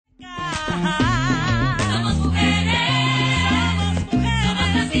Somos mujeres,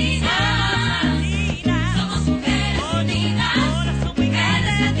 somos latinas, somos mujeres unidas,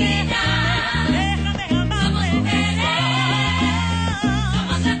 mujeres latinas. Somos mujeres,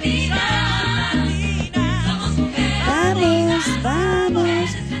 somos latinas, somos mujeres.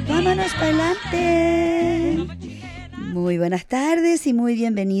 Vámonos para adelante. Muy buenas tardes y muy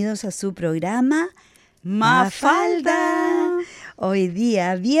bienvenidos a su programa Mafalda. Hoy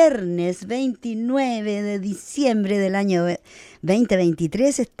día, viernes 29 de diciembre del año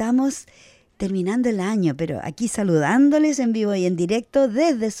 2023, estamos terminando el año, pero aquí saludándoles en vivo y en directo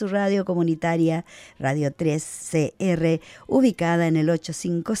desde su radio comunitaria, Radio 3CR, ubicada en el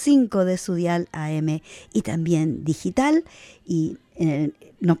 855 de su dial AM y también digital. Y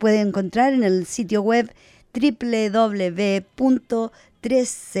nos puede encontrar en el sitio web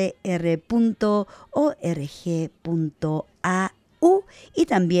www.3cr.org.au y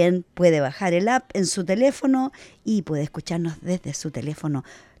también puede bajar el app en su teléfono y puede escucharnos desde su teléfono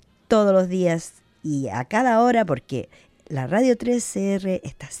todos los días y a cada hora, porque la Radio 3CR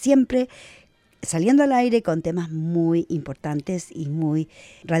está siempre saliendo al aire con temas muy importantes y muy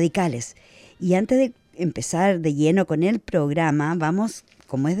radicales. Y antes de empezar de lleno con el programa, vamos,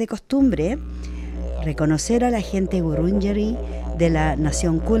 como es de costumbre, reconocer a la gente Wurundjeri de la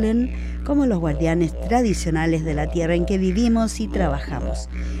nación Kulin como los guardianes tradicionales de la tierra en que vivimos y trabajamos.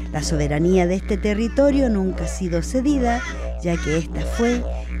 La soberanía de este territorio nunca ha sido cedida, ya que esta fue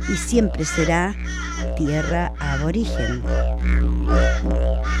y siempre será tierra aborigen.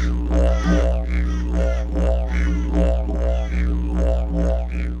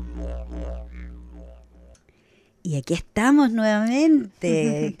 Y aquí estamos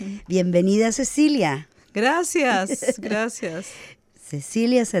nuevamente. Bienvenida, Cecilia. Gracias.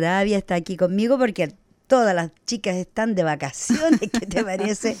 Cecilia Sarabia está aquí conmigo porque todas las chicas están de vacaciones, ¿qué te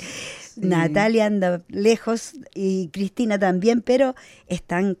parece? Sí. Natalia anda lejos y Cristina también, pero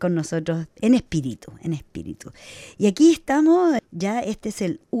están con nosotros en espíritu. Y aquí estamos, ya este es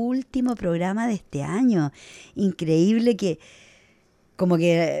el último programa de este año. Increíble que como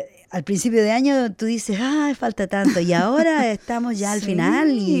que al principio de año tú dices, falta tanto, y ahora estamos ya al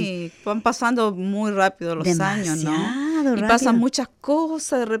final. Y van pasando muy rápido los años, ¿no? Y pasan muchas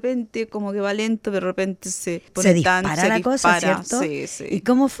cosas, de repente como que va lento, de repente se dispara la cosa, ¿cierto? Sí. ¿Y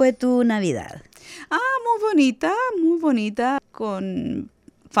cómo fue tu Navidad? Muy bonita, con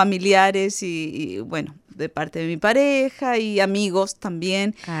familiares y bueno, de parte de mi pareja y amigos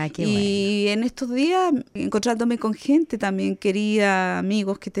también. Qué y bueno. En estos días encontrándome con gente también querida,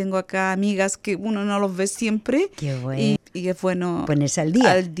 amigos que tengo acá, amigas que uno no los ve siempre. Qué bueno. Y es bueno ponerse al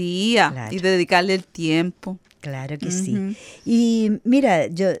día. Claro. Y dedicarle el tiempo. Claro que sí. Y mira,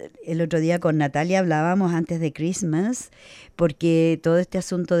 yo el otro día con Natalia hablábamos antes de Christmas, porque todo este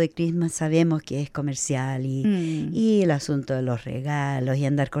asunto de Christmas sabemos que es comercial y el asunto de los regalos y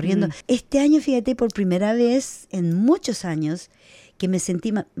andar corriendo. Este año, fíjate, por primera vez en muchos años que me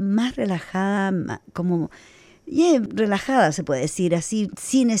sentí más relajada, relajada se puede decir, así,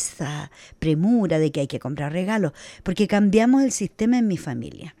 sin esa premura de que hay que comprar regalos, porque cambiamos el sistema en mi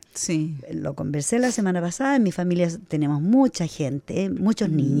familia. Sí. Lo conversé la semana pasada. En mi familia tenemos mucha gente, muchos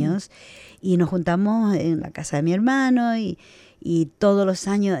niños, y nos juntamos en la casa de mi hermano y todos los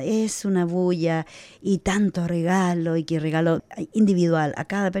años es una bulla y tanto regalo y que regalo individual a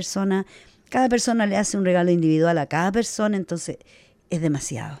cada persona. Cada persona le hace un regalo individual a cada persona, entonces es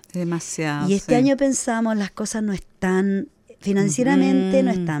demasiado. Y este año pensamos, las cosas no están financieramente,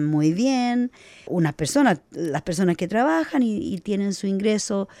 no están muy bien. Las personas que trabajan y tienen su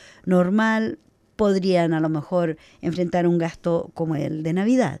ingreso normal, podrían a lo mejor enfrentar un gasto como el de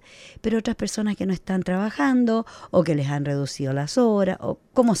Navidad. Pero otras personas que no están trabajando o que les han reducido las horas o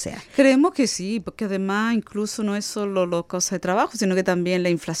como sea. Creemos que sí, porque además incluso no es solo las cosas de trabajo, sino que también la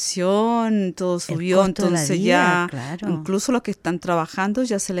inflación, todo subió, entonces ya claro. Incluso los que están trabajando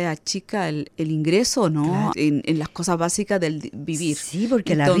ya se les achica el ingreso, ¿no? Claro. En las cosas básicas del vivir. Sí,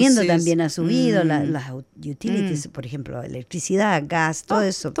 porque el arriendo también ha subido, las utilities, por ejemplo, electricidad, gas, todo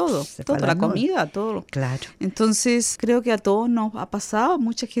eso. Todo, la comida, todo. Claro. Entonces creo que a todos nos ha pasado,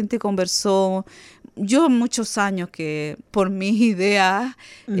 mucha gente conversó. Yo muchos años que por mis ideas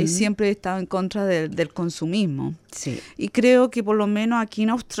siempre he estado en contra del consumismo. Sí. Y creo que por lo menos aquí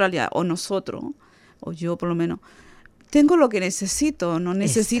en Australia, o nosotros, o yo por lo menos, tengo lo que necesito, no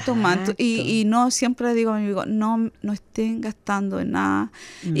necesito más. Y no siempre digo a mi amigo, no estén gastando en nada.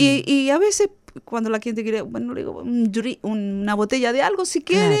 Y a veces cuando la gente quiere, bueno, le digo, una botella de algo si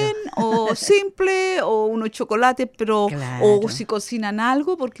quieren, o simple, o unos chocolates, pero o si cocinan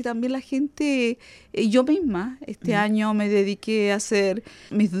algo, porque también la gente, yo misma, este año me dediqué a hacer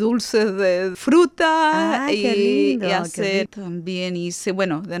mis dulces de fruta qué lindo, y hacer también hice,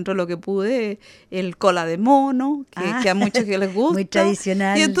 bueno, dentro de lo que pude, el cola de mono, que a muchos que les gusta. Muy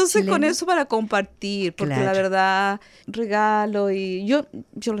tradicional. Y entonces chileno. Con eso para compartir, porque la verdad, regalo y yo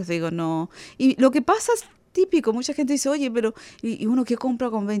les digo no. Y lo que pasa es típico, mucha gente dice, oye, pero y uno que compra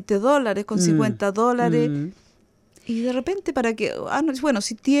con $20, con $50, y de repente para que, bueno,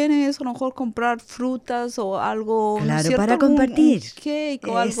 si tienes a lo mejor comprar frutas o algo, claro, ¿no es cierto? Para compartir. Un cake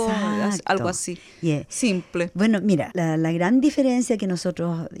o algo así, simple. Bueno, mira, la gran diferencia que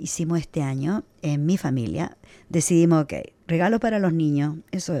nosotros hicimos este año en mi familia, decidimos, regalos para los niños,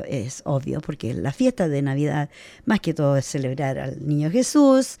 eso es obvio, porque la fiesta de Navidad, más que todo, es celebrar al niño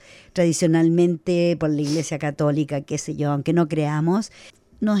Jesús, tradicionalmente por la Iglesia Católica, qué sé yo, aunque no creamos,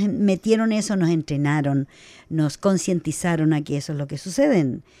 nos metieron eso, nos entrenaron, nos concientizaron a que eso es lo que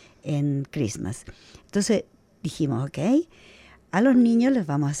sucede en Christmas. Entonces dijimos, a los niños les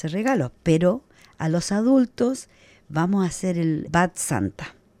vamos a hacer regalos, pero a los adultos vamos a hacer el Bad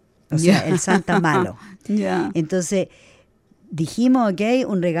Santa, o sea, el Santa malo. Entonces dijimos,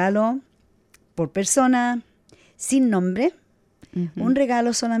 un regalo por persona, sin nombre, un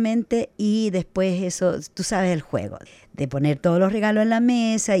regalo solamente, y después eso, tú sabes el juego, de poner todos los regalos en la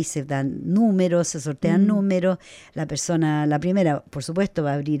mesa y se dan números, se sortean números, la primera, por supuesto,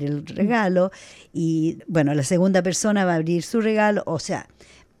 va a abrir el regalo y, bueno, la segunda persona va a abrir su regalo, o sea,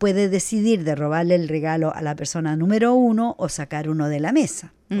 puede decidir de robarle el regalo a la persona número 1 o sacar uno de la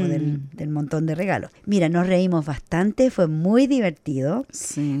mesa o del montón de regalos. Mira, nos reímos bastante, fue muy divertido.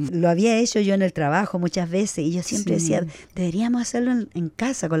 Sí. Lo había hecho yo en el trabajo muchas veces y yo siempre decía, deberíamos hacerlo en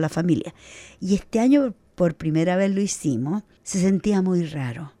casa con la familia. Y este año por primera vez lo hicimos, se sentía muy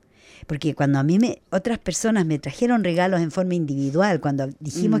raro. Porque cuando a mí otras personas me trajeron regalos en forma individual, cuando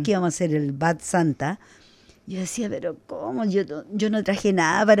dijimos que íbamos a hacer el Bad Santa, yo decía, pero ¿cómo? Yo no traje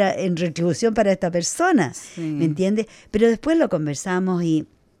nada en retribución para esta persona, ¿me entiendes? Pero después lo conversamos y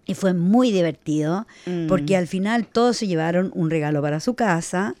fue muy divertido, porque al final todos se llevaron un regalo para su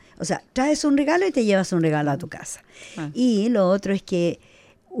casa. O sea, traes un regalo y te llevas un regalo a tu casa. Y lo otro es que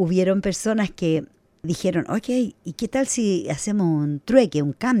hubieron personas que dijeron, ¿y qué tal si hacemos un trueque,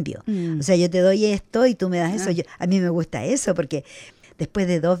 un cambio? O sea, yo te doy esto y tú me das eso. A mí me gusta eso porque después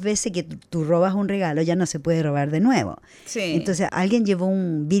de 2 veces que tú robas un regalo, ya no se puede robar de nuevo. Entonces, alguien llevó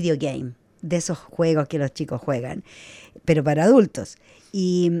un video game de esos juegos que los chicos juegan, pero para adultos.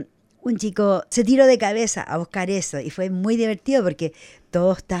 Y un chico se tiró de cabeza a buscar eso y fue muy divertido porque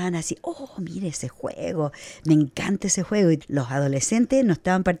todos estaban así, mire ese juego, me encanta ese juego. Y los adolescentes no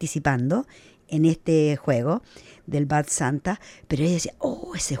estaban participando en este juego del Bad Santa, pero ella decía,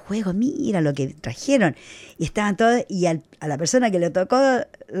 ese juego, mira lo que trajeron. Y estaban todos, y a la persona que le tocó,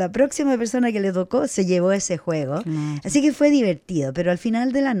 la próxima persona que le tocó, se llevó ese juego. Así que fue divertido, pero al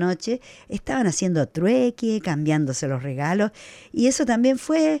final de la noche estaban haciendo trueque, cambiándose los regalos, y eso también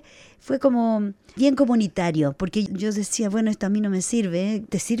fue como bien comunitario, porque yo decía, bueno, esto a mí no me sirve,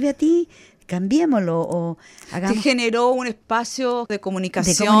 ¿te sirve a ti? Cambiémoslo o hagamos. Te generó un espacio de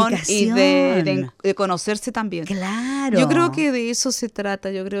comunicación y de conocerse también. Claro. Yo creo que de eso se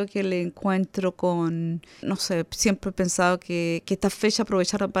trata. Yo creo que el encuentro no sé, siempre he pensado que esta fecha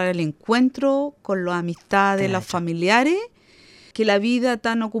aprovecharon para el encuentro con las amistades, los familiares, que la vida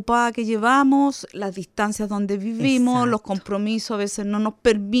tan ocupada que llevamos, las distancias donde vivimos, los compromisos a veces no nos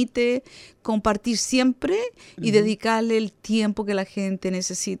permite compartir siempre y dedicarle el tiempo que la gente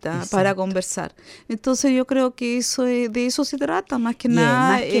necesita para conversar. Entonces yo creo que de eso se trata, más que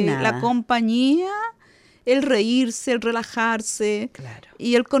nada, la compañía, el reírse, el relajarse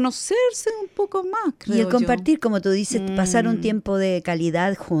y el conocerse un poco más, creo. Y el compartir, como tú dices, pasar un tiempo de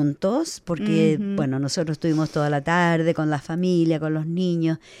calidad juntos, porque, bueno, nosotros estuvimos toda la tarde con la familia, con los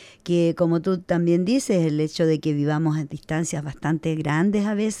niños, que como tú también dices, el hecho de que vivamos en distancias bastante grandes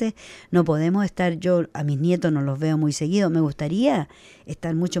a veces, no podemos estar, yo a mis nietos no los veo muy seguido, me gustaría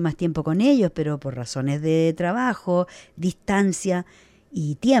estar mucho más tiempo con ellos, pero por razones de trabajo, distancia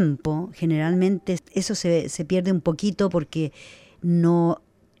y tiempo, generalmente eso se pierde un poquito porque no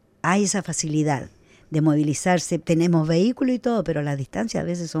hay esa facilidad de movilizarse. Tenemos vehículo y todo, pero las distancias a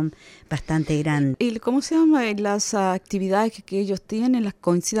veces son bastante grandes. ¿Y cómo se llama? Las actividades que ellos tienen, las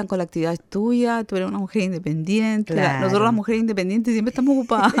coincidan con las actividades tuyas. Tú eres una mujer independiente. Nosotros las mujeres independientes siempre estamos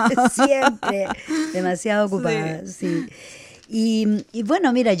ocupadas. Siempre, demasiado ocupadas, sí. Y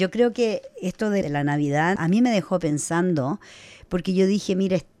bueno, mira, yo creo que esto de la Navidad a mí me dejó pensando, porque yo dije,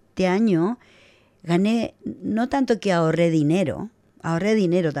 mira, este año gané, no tanto que ahorré dinero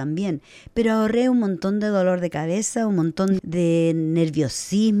también, pero ahorré un montón de dolor de cabeza, un montón de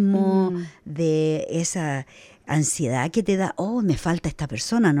nerviosismo, de esa ansiedad que te da, me falta esta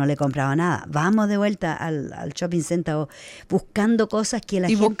persona, no le he comprado nada, vamos de vuelta al shopping center buscando cosas que la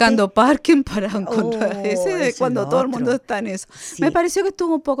gente... Y buscando parking para encontrar ese cuando todo el mundo está en eso. Sí. Me pareció que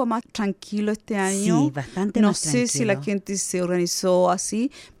estuvo un poco más tranquilo este año. Sí, bastante no más sé si la gente se organizó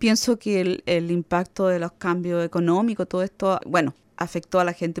así. Pienso que el impacto de los cambios económicos, todo esto, bueno, afectó a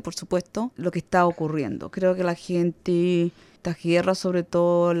la gente, por supuesto, lo que está ocurriendo. Creo que la gente, estas guerras, sobre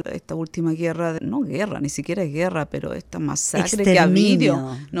todo esta última guerra, no guerra, ni siquiera es guerra, pero esta masacre que ha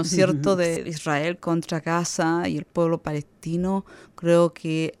habido, ¿no es cierto?, de Israel contra Gaza y el pueblo palestino, creo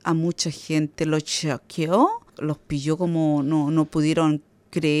que a mucha gente lo choqueó, los pilló como no pudieron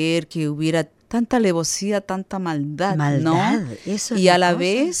creer que hubiera tanta alevosía, tanta maldad, ¿no? Eso es y a la cosa.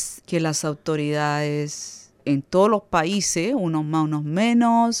 vez que las autoridades en todos los países, unos más, unos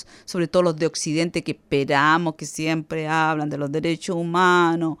menos, sobre todo los de Occidente que esperamos, que siempre hablan de los derechos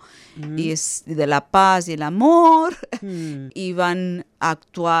humanos y es de la paz y el amor, y van a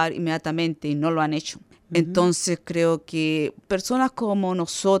actuar inmediatamente y no lo han hecho. Entonces creo que personas como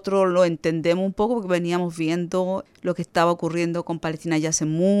nosotros lo entendemos un poco porque veníamos viendo lo que estaba ocurriendo con Palestina ya hace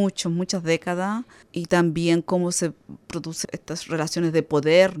muchas décadas y también cómo se producen estas relaciones de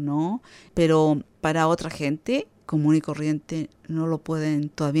poder, ¿no? Pero para otra gente común y corriente no lo pueden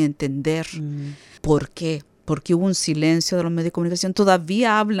todavía entender. ¿Por qué? Porque hubo un silencio de los medios de comunicación.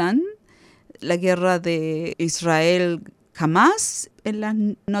 Todavía hablan la guerra de Israel-Hamás en las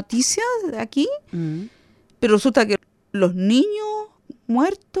noticias de aquí. Pero resulta que los niños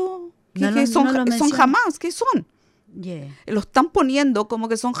muertos, son Hamás, ¿qué son? Yeah. Lo están poniendo como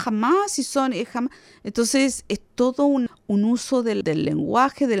que son Hamás y son Hamás. Entonces es todo un uso del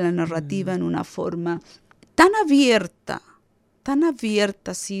lenguaje, de la narrativa en una forma tan abierta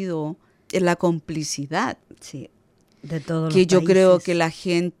ha sido la complicidad. Sí, de todos que los yo países. creo que la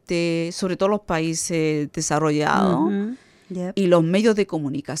gente, sobre todo los países desarrollados, Yep. y los medios de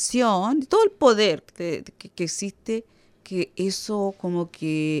comunicación, todo el poder que existe, que eso como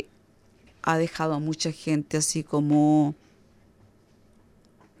que ha dejado a mucha gente así como,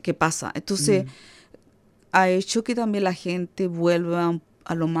 ¿qué pasa? Entonces, ha hecho que también la gente vuelva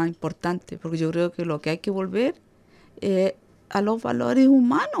a lo más importante, porque yo creo que lo que hay que volver es a los valores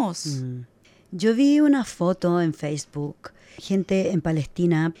humanos. Yo vi una foto en Facebook, gente en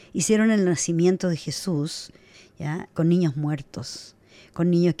Palestina, hicieron el nacimiento de Jesús, ¿ya? Con niños muertos, con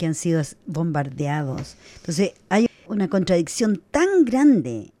niños que han sido bombardeados. Entonces hay una contradicción tan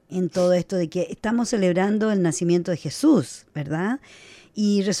grande en todo esto de que estamos celebrando el nacimiento de Jesús, ¿verdad?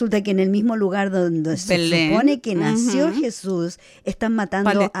 Y resulta que en el mismo lugar donde se Belén. supone que nació Jesús, están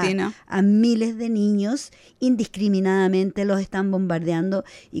matando a miles de niños indiscriminadamente, los están bombardeando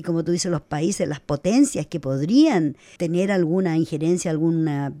y como tú dices, los países, las potencias que podrían tener alguna injerencia,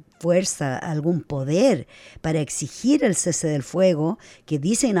 alguna fuerza, algún poder para exigir el cese del fuego, que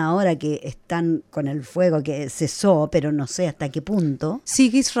dicen ahora que están con el fuego que cesó, pero no sé hasta qué punto.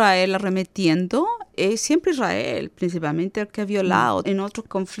 Sigue Israel arremetiendo, es siempre Israel, principalmente el que ha violado en otros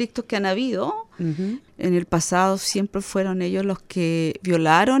conflictos que han habido. En el pasado siempre fueron ellos los que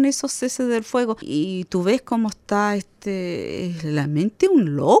violaron esos ceses del fuego. Y tú ves cómo está la mente de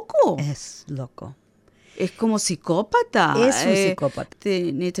un loco. Es loco. Es como psicópata. Es un psicópata.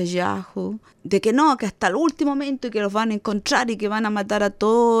 De Netanyahu. De que no, que hasta el último momento y que los van a encontrar y que van a matar a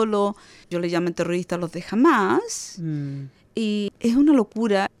todos los... Yo le llamo terroristas los de Hamás. Y es una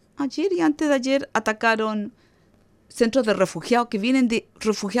locura. Ayer y antes de ayer atacaron centros de refugiados que vienen de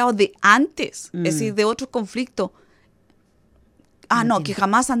refugiados de antes. Es decir, de otros conflictos. Que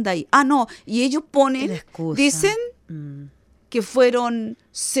jamás anda ahí. Y ellos ponen, dicen... que fueron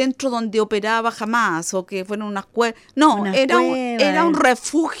centros donde operaba Hamás o que fueron unas cuevas. No, era un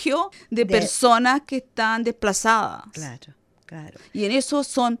refugio de personas que están desplazadas. Claro. Y en eso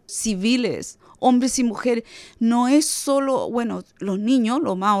son civiles, hombres y mujeres. No es solo, los niños,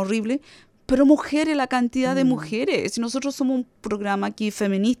 lo más horrible, pero mujeres, la cantidad de mujeres. Nosotros somos un programa aquí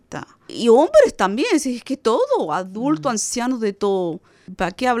feminista. Y hombres también, es que todo, adultos, ancianos, de todo.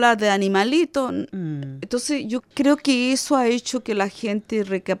 ¿Para qué hablar de animalitos? Entonces yo creo que eso ha hecho que la gente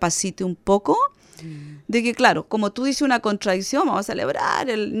recapacite un poco de que, claro, como tú dices, una contradicción, vamos a celebrar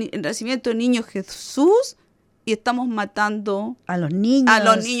el nacimiento del niño Jesús y y estamos matando a los niños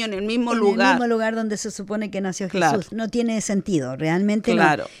en el mismo en lugar. el mismo lugar donde se supone que nació Claro. Jesús. No tiene sentido, realmente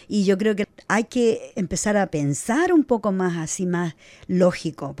Claro. no. Y yo creo que hay que empezar a pensar un poco más así, más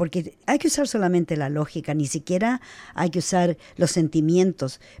lógico, porque hay que usar solamente la lógica, ni siquiera hay que usar los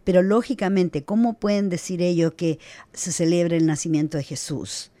sentimientos, pero lógicamente, ¿cómo pueden decir ellos que se celebra el nacimiento de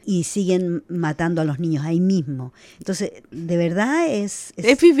Jesús? Y siguen matando a los niños ahí mismo. Entonces, de verdad es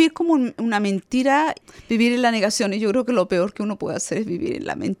vivir como una mentira, vivir en la negación. Y yo creo que lo peor que uno puede hacer es vivir en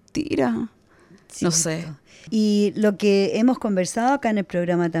la mentira. No sé. Y lo que hemos conversado acá en el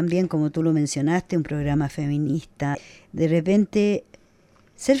programa también, como tú lo mencionaste, un programa feminista, de repente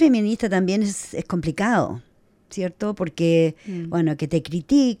ser feminista también es complicado, ¿cierto? Porque, bueno, que te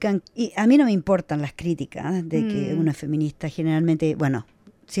critican. Y a mí no me importan las críticas de que una feminista generalmente, bueno,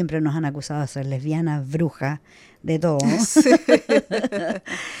 siempre nos han acusado de ser lesbianas, brujas, de todo. Sí.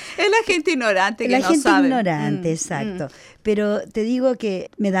 Es la gente ignorante que la no gente sabe. ignorante, exacto. Pero te digo que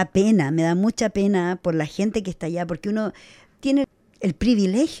me da pena, me da mucha pena por la gente que está allá, porque uno tiene el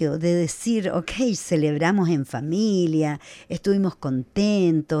privilegio de decir, ok, celebramos en familia, estuvimos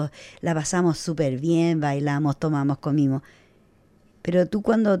contentos, la pasamos súper bien, bailamos, tomamos, comimos. Pero tú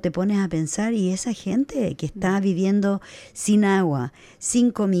cuando te pones a pensar, y esa gente que está viviendo sin agua,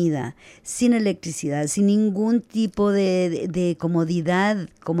 sin comida, sin electricidad, sin ningún tipo de comodidad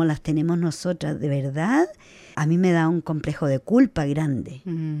como las tenemos nosotras, de verdad, a mí me da un complejo de culpa grande,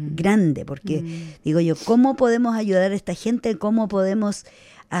 porque digo yo, ¿cómo podemos ayudar a esta gente? ¿Cómo podemos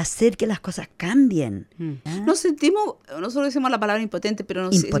hacer que las cosas cambien? ¿Ah? Nosotros decimos la palabra impotente, pero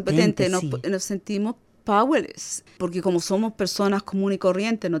no impotente, sí. nos sentimos powerless, porque como somos personas comunes y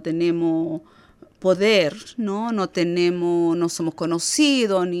corrientes, no tenemos poder, no somos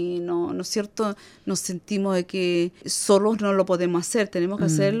conocidos, no es cierto, nos sentimos de que solos no lo podemos hacer, tenemos que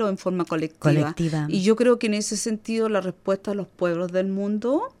hacerlo en forma colectiva. Y yo creo que en ese sentido la respuesta a los pueblos del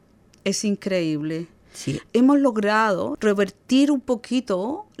mundo es increíble. Sí. Hemos logrado revertir un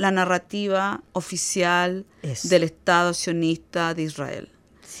poquito la narrativa oficial del Estado sionista de Israel.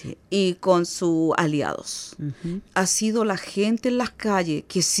 Sí. Y con sus aliados. Ha sido la gente en las calles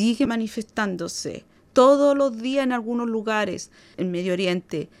que sigue manifestándose todos los días en algunos lugares en Medio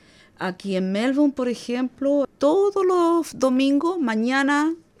Oriente. Aquí en Melbourne, por ejemplo, todos los domingos,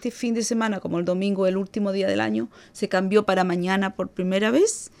 mañana, este fin de semana, como el domingo, el último día del año, se cambió para mañana por primera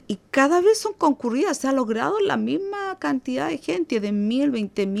vez y cada vez son concurridas. Se ha logrado la misma cantidad de gente, de 1,000,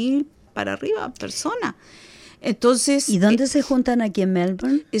 20,000 para arriba, personas. Entonces, ¿y dónde se juntan aquí en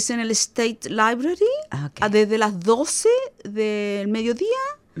Melbourne? Es en el State Library, Okay. Desde las 12 del mediodía.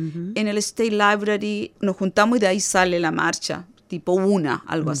 En el State Library nos juntamos y de ahí sale la marcha, tipo 1,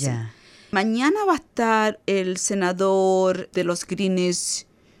 algo así. Mañana va a estar el senador de los Greens,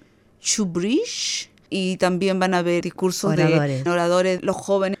 Chubrish, y también van a haber discursos de oradores, los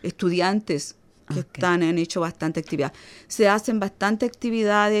jóvenes estudiantes que han hecho bastante actividad. Se hacen bastante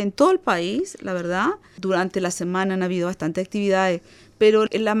actividades en todo el país, la verdad. Durante la semana han habido bastantes actividades, pero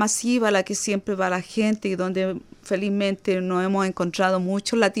la masiva, la que siempre va la gente y donde felizmente nos hemos encontrado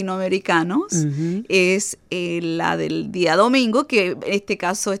muchos latinoamericanos, es la del día domingo, que en este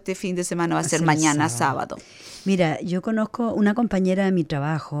caso, este fin de semana va a ser mañana sábado. Mira, yo conozco una compañera de mi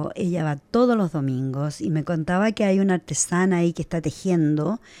trabajo, ella va todos los domingos y me contaba que hay una artesana ahí que está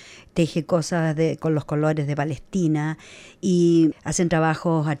teje cosas con los colores de Palestina y hacen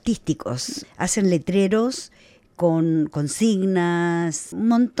trabajos artísticos, hacen letreros con consignas, un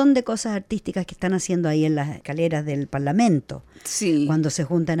montón de cosas artísticas que están haciendo ahí en las escaleras del Parlamento, cuando se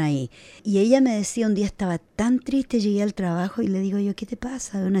juntan ahí. Y ella me decía, un día estaba tan triste, llegué al trabajo y le digo yo, ¿qué te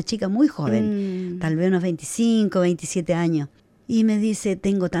pasa? Una chica muy joven, tal vez unos 25, 27 años. Y me dice,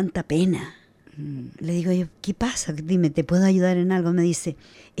 tengo tanta pena. Le digo yo, ¿qué pasa? Dime, ¿te puedo ayudar en algo? Me dice,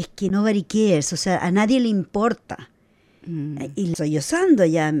 es que nobody cares, o sea, a nadie le importa. Y sollozando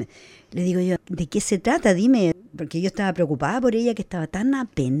ya, le digo yo, ¿de qué se trata? Dime, porque yo estaba preocupada por ella, que estaba tan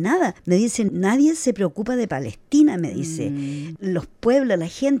apenada. Me dice, nadie se preocupa de Palestina, me dice. Los pueblos, la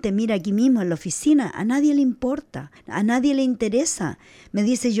gente, mira aquí mismo en la oficina, a nadie le importa, a nadie le interesa. Me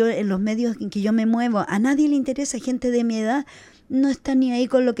dice, yo en los medios en que yo me muevo, a nadie le interesa, gente de mi edad no está ni ahí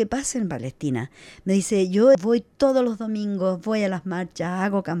con lo que pasa en Palestina. Me dice, yo voy todos los domingos, voy a las marchas,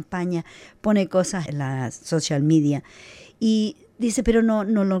 hago campaña, pone cosas en la social media. Y dice, pero no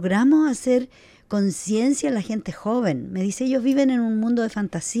logramos hacer conciencia a la gente joven. Me dice, ellos viven en un mundo de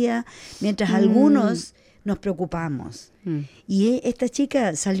fantasía, mientras algunos nos preocupamos. Y esta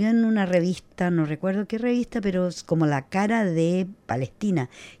chica salió en una revista, no recuerdo qué revista, pero es como la cara de Palestina,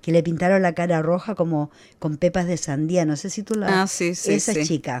 que le pintaron la cara roja como con pepas de sandía. No sé si tú la... Sí, esa sí.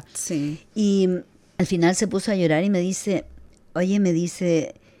 chica. Sí. Y al final se puso a llorar y me dice, oye, me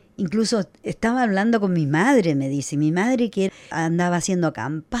dice, incluso estaba hablando con mi madre, me dice, mi madre que andaba haciendo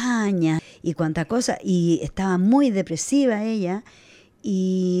campaña y cuánta cosa, y estaba muy depresiva ella,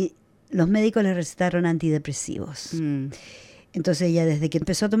 y los médicos le recetaron antidepresivos. Entonces ella, desde que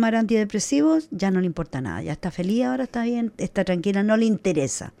empezó a tomar antidepresivos, ya no le importa nada, ya está feliz, ahora está bien, está tranquila, no le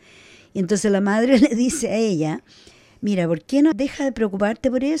interesa. Y entonces la madre le dice a ella, mira, ¿por qué no deja de preocuparte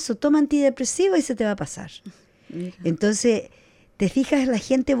por eso? Toma antidepresivos y se te va a pasar. Entonces, te fijas, la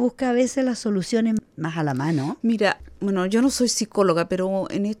gente busca a veces las soluciones más a la mano. Mira, bueno, yo no soy psicóloga, pero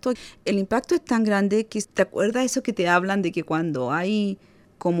en esto el impacto es tan grande que, ¿te acuerdas eso que te hablan de que cuando hay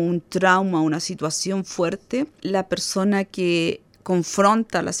como un trauma, una situación fuerte, la persona que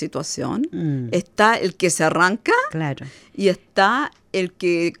confronta la situación, está el que se arranca, claro, y está el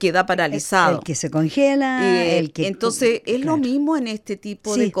que queda paralizado. El que se congela, el que... Entonces, es claro, lo mismo en este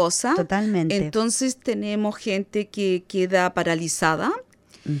tipo de cosas. Totalmente. Entonces, tenemos gente que queda paralizada,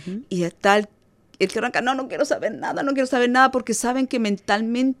 y está el que arranca, no quiero saber nada, porque saben que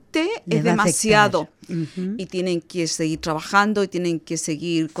mentalmente es demasiado. Y tienen que seguir trabajando, y tienen que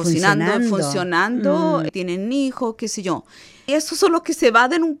seguir cocinando, funcionando, tienen hijos, qué sé yo. Y esos son los que se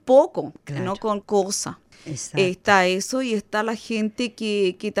evaden un poco, claro, no con cosas. Exacto. Está eso, y está la gente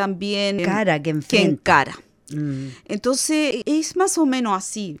que también... que encara. Entonces, es más o menos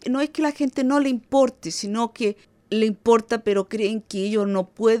así. No es que la gente no le importe, sino que le importa, pero creen que ellos no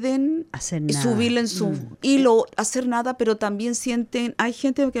pueden hacer nada, subirle en su hilo, hacer nada, pero también sienten... Hay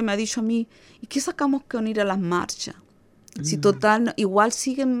gente que me ha dicho a mí, ¿y qué sacamos con ir a las marchas? Si total, igual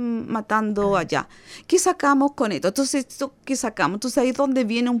siguen matando allá. ¿Qué sacamos con esto? Entonces, ¿qué sacamos? Entonces, ahí es donde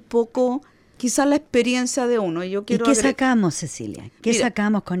viene un poco... quizás la experiencia de uno. Yo quiero ¿Y qué sacamos, Cecilia? ¿Qué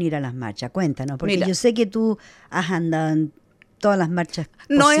sacamos con ir a las marchas? Cuéntanos, porque yo sé que tú has andado en todas las marchas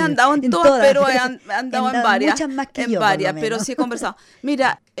posibles. No he andado en todas, pero he andado en varias. Muchas más que en yo, varias, por lo pero menos. sí he conversado.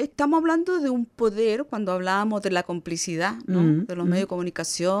 Mira, estamos hablando de un poder, cuando hablábamos de la complicidad, ¿no? De los medios de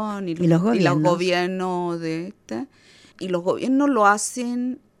comunicación y los gobiernos de este. Y los gobiernos lo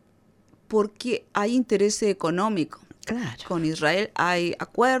hacen porque hay intereses económicos. Claro. Con Israel hay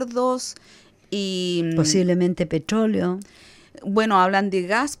acuerdos y... posiblemente petróleo. Bueno, hablan de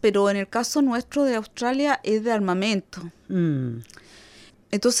gas, pero en el caso nuestro de Australia es de armamento.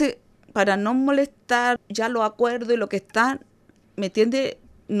 Entonces, para no molestar ya los acuerdos y lo que están, ¿me entiendes?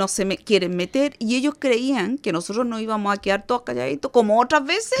 No se quieren meter, y ellos creían que nosotros nos íbamos a quedar todos calladitos, como otras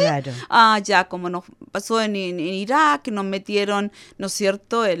veces. Claro. Ya, como nos pasó en Irak, que nos metieron, ¿no es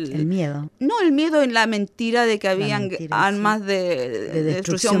cierto? El miedo. No, el miedo en la mentira de que habían armas de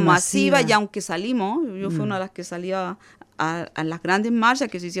destrucción masiva, y aunque salimos, yo fui una de las que salía a las grandes marchas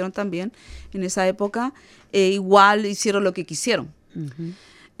que se hicieron también en esa época, igual hicieron lo que quisieron.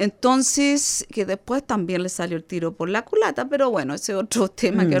 Entonces, que después también les salió el tiro por la culata, pero bueno, ese es otro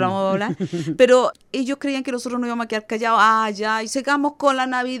tema que ahora vamos a hablar. Pero ellos creían que nosotros no íbamos a quedar callados, ya, y sigamos con la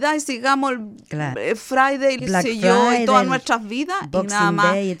Navidad, y sigamos el Friday, Black qué sé yo, Friday, y todas nuestras vidas, y nada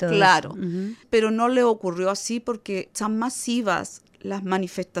más, Day y todo claro. eso. Pero no le ocurrió así porque son masivas las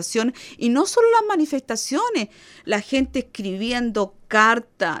manifestaciones, y no solo las manifestaciones, la gente escribiendo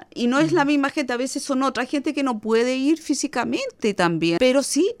cartas, y no es la misma gente, a veces son otra gente que no puede ir físicamente también, pero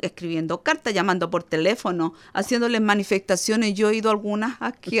sí escribiendo cartas, llamando por teléfono, haciéndoles manifestaciones. Yo he ido a algunas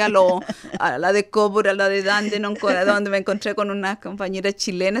aquí a la de Cobra, a la de Dandenong, donde me encontré con unas compañeras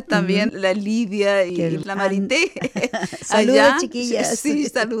chilenas también, la Lidia y la Marité. Saludos, chiquillas. Sí,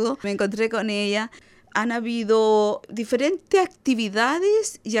 saludos. Me encontré con ella. Han habido diferentes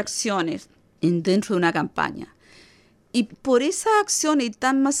actividades y acciones dentro de una campaña. Y por esas acciones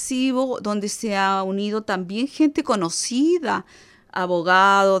tan masivo, donde se ha unido también gente conocida,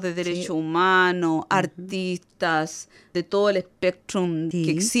 abogados de derechos humanos, artistas, de todo el espectro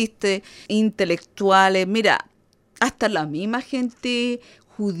que existe, intelectuales, mira, hasta la misma gente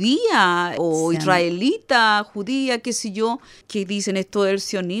judía o israelita, judía, qué sé yo, que dicen esto del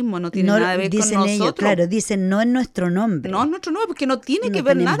sionismo, no tiene nada que ver con nosotros. Ellos, claro, dicen no es nuestro nombre. No es nuestro nombre, porque no tiene que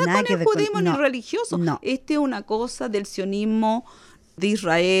ver nada con el judaísmo ni religioso. No. Este es una cosa del sionismo de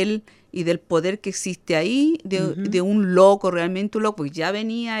Israel y del poder que existe ahí, de un loco, realmente un loco, porque ya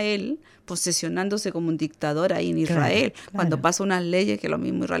venía él posesionándose como un dictador ahí en Israel, cuando pasa unas leyes que los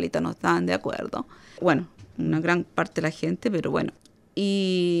mismos israelitas no estaban de acuerdo. Bueno, una gran parte de la gente, pero bueno.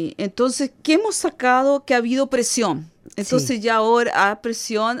 Y entonces, ¿qué hemos sacado? Que ha habido presión. Entonces ya ahora hay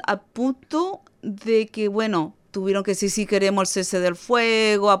presión a punto de que, bueno, tuvieron que decir si queremos el cese del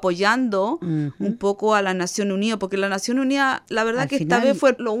fuego, apoyando un poco a la Nación Unida, porque la Nación Unida, la verdad que esta vez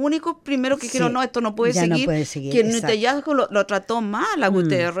fue lo único primero que dijeron, no, esto no puede seguir, no puede seguir, que Netanyahu lo trató mal a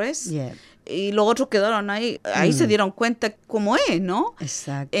Guterres. y los otros quedaron ahí. Ahí se dieron cuenta cómo es, ¿no?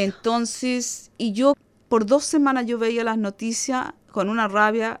 Exacto. Entonces, y yo por 2 semanas yo veía las noticias con una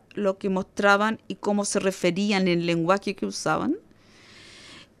rabia lo que mostraban y cómo se referían, el lenguaje que usaban.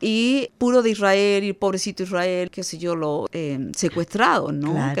 Y puro de Israel, y pobrecito Israel, qué sé yo, los secuestrados,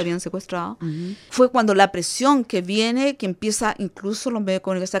 ¿no? Claro. Que habían secuestrado. Fue cuando la presión que viene, que empieza incluso los medios de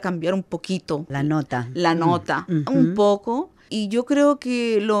comunicación a cambiar un poquito. La nota. Un poco. Y yo creo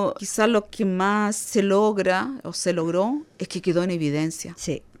que quizás lo que más se logra, o se logró, es que quedó en evidencia.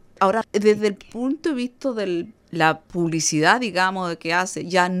 Sí. Ahora, desde el punto de vista de la publicidad, digamos, de que hace,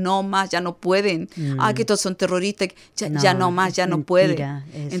 ya no más, ya no pueden. Que todos son terroristas, ya no más, ya no mentira, pueden.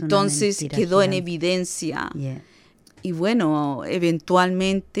 es Entonces una mentira quedó en gigante. evidencia. Yeah. Y bueno,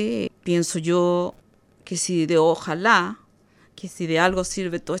 eventualmente pienso yo que ojalá, que si de algo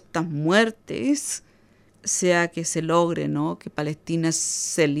sirve todas estas muertes, sea que se logre, ¿no? Que Palestina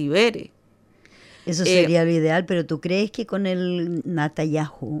se libere. Eso sería lo ideal, pero ¿tú crees que con el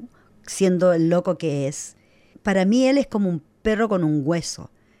Netanyahu, siendo el loco que es, para mí él es como un perro con un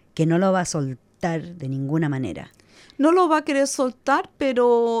hueso, que no lo va a soltar de ninguna manera? No lo va a querer soltar,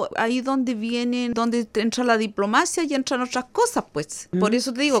 pero ahí donde entra la diplomacia y entran otras cosas, pues. Por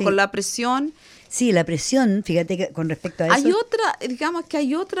eso te digo, sí. con la presión. Sí, la presión, fíjate que con respecto a eso. Hay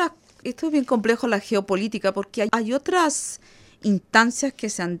otras, esto es bien complejo la geopolítica, porque hay otras instancias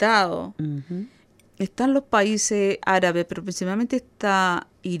que se han dado. Están los países árabes, pero principalmente está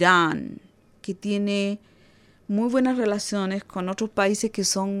Irán, que tiene muy buenas relaciones con otros países que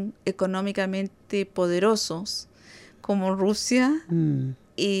son económicamente poderosos, como Rusia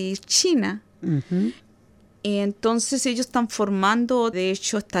y China. Y entonces ellos están formando, de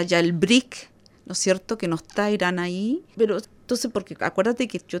hecho está ya el BRIC, ¿no es cierto? Que no está Irán ahí, pero entonces, porque acuérdate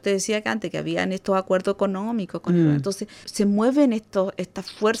que yo te decía que antes que habían estos acuerdos económicos con Irán, entonces se mueven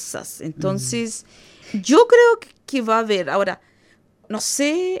estas fuerzas. Entonces, yo creo que va a haber, ahora, no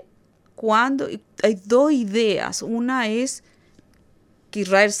sé cuándo, hay 2 ideas. Una es que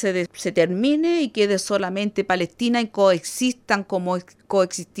Israel se termine y quede solamente Palestina y coexistan como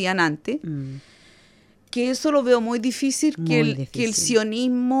coexistían antes. Que eso lo veo muy difícil, que el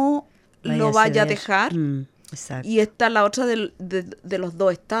sionismo lo vaya a dejar. Exacto. Y está la otra de los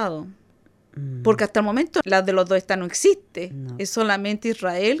 2 estados. Porque hasta el momento la de los 2 estados no existe. No. Es solamente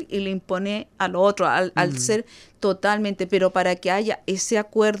Israel y le impone a lo otro, al ser totalmente. Pero para que haya ese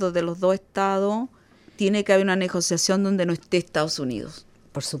acuerdo de los 2 estados, tiene que haber una negociación donde no esté Estados Unidos.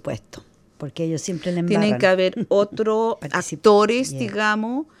 Por supuesto, porque ellos siempre le embarran. Tienen que haber otros actores,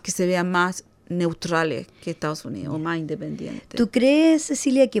 digamos, que se vean más neutrales que Estados Unidos, o más independientes. ¿Tú crees,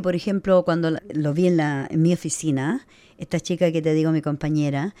 Cecilia, que por ejemplo cuando lo vi en mi oficina, esta chica que te digo, mi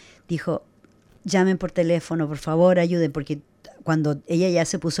compañera, dijo, llamen por teléfono, por favor, ayuden, porque cuando ella ya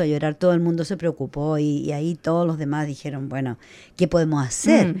se puso a llorar, todo el mundo se preocupó y ahí todos los demás dijeron, bueno, ¿qué podemos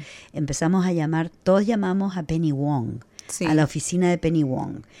hacer? Empezamos a llamar, todos llamamos a Penny Wong, a la oficina de Penny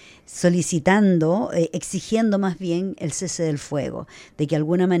Wong, solicitando, exigiendo más bien el cese del fuego, de que de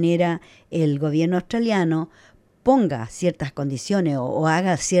alguna manera el gobierno australiano ponga ciertas condiciones o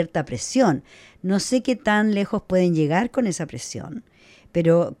haga cierta presión. No sé qué tan lejos pueden llegar con esa presión,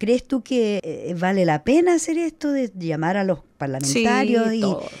 pero ¿crees tú que vale la pena hacer esto de llamar a los parlamentarios y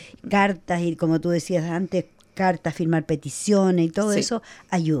cartas, y como tú decías antes, cartas, firmar peticiones y todo eso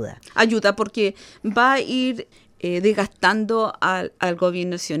ayuda? Ayuda porque va a ir desgastando al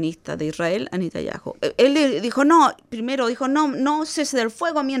gobierno sionista de Israel, a Netanyahu. Él le dijo, no cese del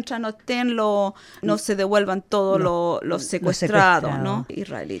fuego mientras no se devuelvan todos los secuestrados, ¿no?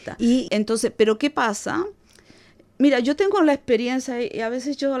 Israelitas. Y entonces, ¿pero qué pasa? Mira, yo tengo la experiencia y a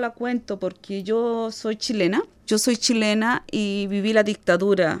veces yo la cuento porque yo soy chilena y viví la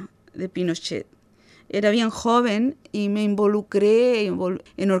dictadura de Pinochet. Era bien joven y me involucré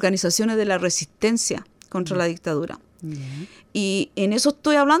en organizaciones de la resistencia contra la dictadura. Y en eso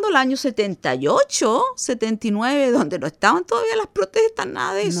estoy hablando del año 78, 79, donde no estaban todavía las protestas,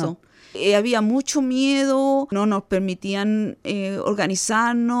 nada de eso. Había mucho miedo, no nos permitían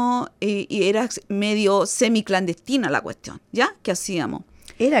organizarnos y era medio semiclandestina la cuestión, ¿ya? ¿Qué hacíamos?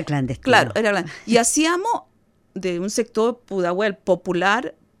 Era clandestino. Claro, era clandestino. Y hacíamos de un sector Pudahuel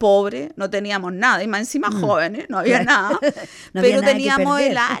popular, pobre, no teníamos nada, y más encima jóvenes, no había nada, pero teníamos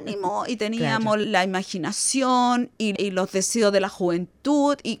el ánimo y teníamos la imaginación y los deseos de la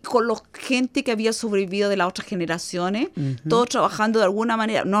juventud y con la gente que había sobrevivido de las otras generaciones, todos trabajando de alguna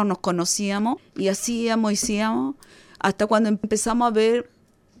manera, no nos conocíamos y hacíamos, hasta cuando empezamos a ver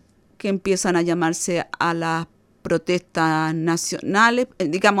que empiezan a llamarse a las protestas nacionales,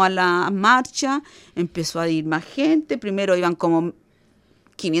 digamos a la marcha, empezó a ir más gente, primero iban como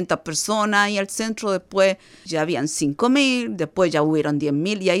 500 personas y al centro, después ya habían 5.000, después ya hubieron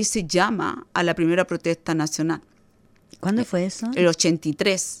 10.000 y ahí se llama a la primera protesta nacional. ¿Cuándo fue eso? El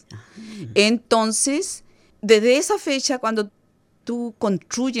 83. Entonces, desde esa fecha, cuando tú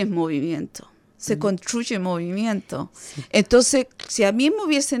construyes movimiento, se construye movimiento. Sí. Entonces, si a mí me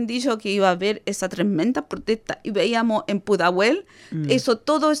hubiesen dicho que iba a haber esa tremenda protesta y veíamos en Pudahuel, eso,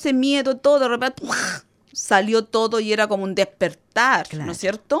 todo ese miedo, todo de repente salió todo y era como un despertar, claro, ¿no es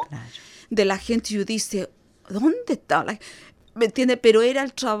cierto? Claro. De la gente. Yo dice, ¿dónde está la gente? ¿Me entiendes? Pero era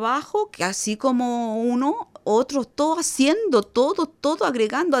el trabajo que así como uno, otros, todo haciendo, todo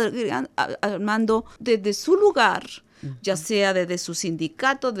agregando, armando desde su lugar, ya sea desde su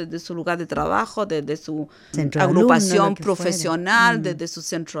sindicato, desde su lugar de trabajo, desde su agrupación alumno, profesional, desde su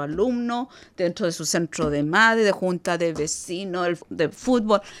centro alumno, dentro de su centro de madre, de junta de vecinos, de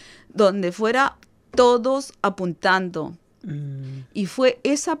fútbol, donde fuera, todos apuntando. Y fue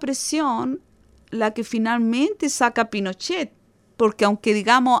esa presión la que finalmente saca a Pinochet. Porque aunque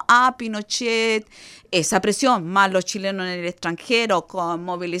digamos, Pinochet, esa presión, más los chilenos en el extranjero,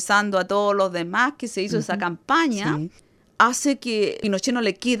 movilizando a todos los demás que se hizo esa campaña, sí, hace que Pinochet no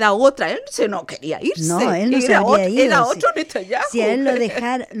le queda otra. Él no quería irse. No, él no se habría ido. Era otro Netanyahu. Si a él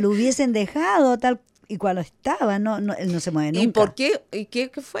lo hubiesen dejado tal y cual estaba, él no se mueve nunca. ¿Y por qué? ¿Y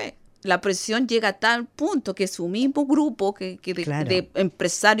qué fue? La presión llega a tal punto que su mismo grupo claro, de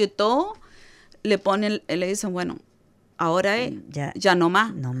empresarios y todo, le dicen, bueno, ahora ya no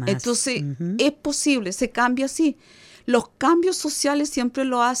más. Entonces, es posible, se cambia así. Los cambios sociales siempre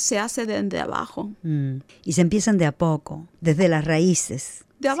se hace desde abajo. Y se empiezan de a poco, desde las raíces.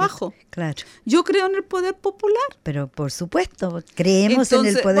 De abajo. Sí, claro. Yo creo en el poder popular. Pero por supuesto, creemos en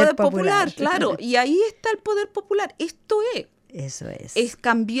el poder popular. Claro, y ahí está el poder popular. Esto es. Eso es. Es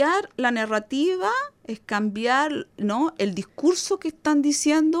cambiar la narrativa, es cambiar, ¿no?, el discurso que están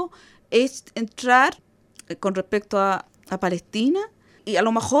diciendo, es entrar con respecto a Palestina, y a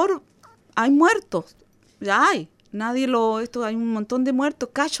lo mejor hay muertos, ya hay, hay un montón de muertos,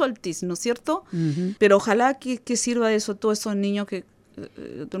 casualties, ¿no es cierto? Pero ojalá que sirva de eso todos esos niños que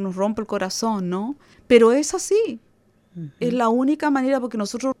nos rompe el corazón, ¿no? Pero es así, es la única manera, porque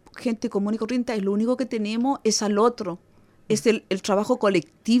nosotros, gente común y corriente, es lo único que tenemos, es al otro, es el trabajo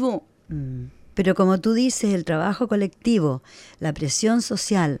colectivo. Pero como tú dices, el trabajo colectivo, la presión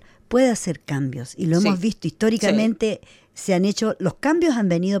social puede hacer cambios, y lo hemos visto históricamente. Los cambios han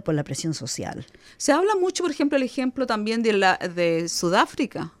venido por la presión social. Se habla mucho, por ejemplo, el ejemplo también de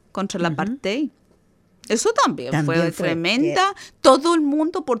Sudáfrica contra el apartheid. Eso también fue tremenda. Todo el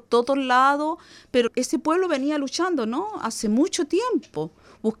mundo por todos lados, pero ese pueblo venía luchando, ¿no? Hace mucho tiempo,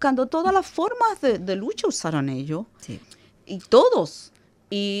 buscando todas las formas de lucha usaron ellos. Sí. Y todos.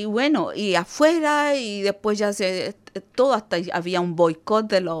 Y bueno, y afuera, y después ya todo, hasta había un boicot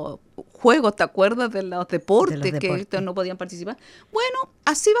de los juegos, ¿te acuerdas? De los deportes, que no podían participar. Bueno,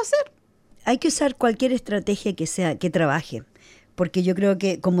 así va a ser. Hay que usar cualquier estrategia que trabaje, porque yo creo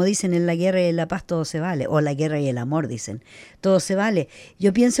que, como dicen, en la guerra y la paz todo se vale, o la guerra y el amor, dicen, todo se vale.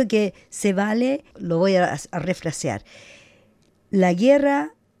 Yo pienso que se vale, lo voy a refrasear. La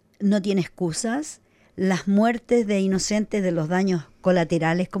guerra no tiene excusas. Las muertes de inocentes, de los daños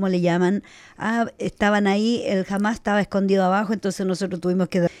colaterales, como le llaman, estaban ahí, el Hamas estaba escondido abajo, entonces nosotros tuvimos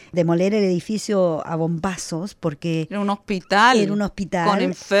que demoler el edificio a bombazos, porque era un hospital con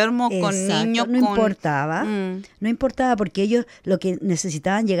enfermos, exacto, con niños. No importaba, porque ellos lo que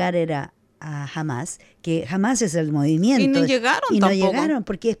necesitaban llegar era a Hamas, que Hamas es el movimiento. Y no llegaron tampoco. No llegaron,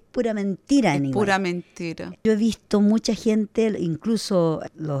 porque es pura mentira. Es pura mentira. Yo he visto mucha gente, incluso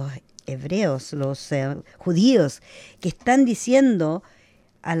los hebreos, los judíos, que están diciendo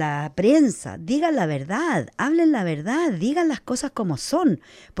a la prensa, digan la verdad, hablen la verdad, digan las cosas como son.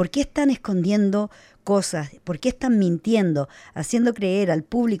 ¿Por qué están escondiendo cosas? ¿Por qué están mintiendo? Haciendo creer al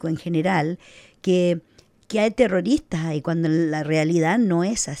público en general que hay terroristas ahí, cuando la realidad no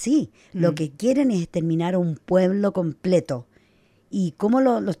es así. Lo que quieren es exterminar a un pueblo completo. ¿Y cómo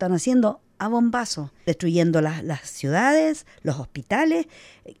lo están haciendo? A bombazo, destruyendo las ciudades, los hospitales.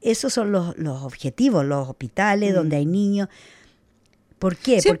 Esos son los objetivos, los hospitales donde hay niños. ¿Por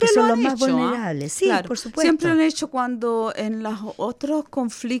qué? Siempre porque son los hecho, más vulnerables. Sí, claro, por supuesto. Siempre lo han hecho cuando en los otros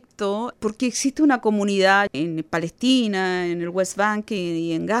conflictos, porque existe una comunidad en Palestina, en el West Bank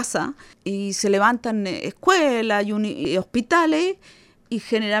y en Gaza, y se levantan escuelas y hospitales, y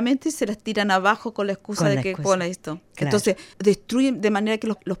generalmente se las tiran abajo con la excusa de que con esto. Claro. Entonces destruyen de manera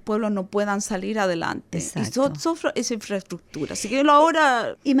que los pueblos no puedan salir adelante. Exacto. Y sufren esa infraestructura. Así que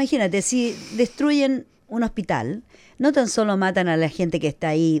ahora... Imagínate, si destruyen un hospital, no tan solo matan a la gente que está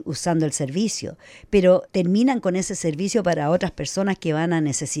ahí usando el servicio, pero terminan con ese servicio para otras personas que van a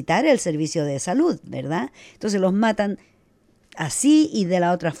necesitar el servicio de salud, ¿verdad? Entonces los matan así y de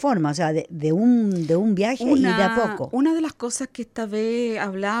la otra forma, o sea, de un viaje y de a poco. Una de las cosas que esta vez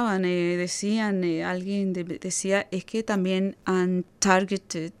hablaban, decían, decía, es que también han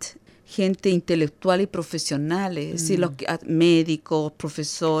targeted gente intelectual y profesionales, es decir, los médicos,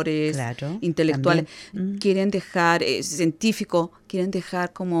 profesores, Claro, intelectuales, también. quieren dejar, científicos, quieren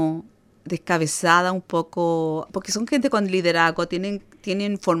dejar como descabezada un poco, porque son gente con liderazgo, tienen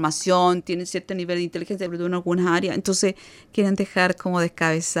formación, tienen cierto nivel de inteligencia, pero en algunas áreas, entonces quieren dejar como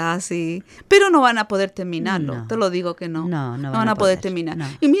descabezadas, sí, pero no van a poder terminarlo, No. te lo digo que no. No van a poder terminar. no.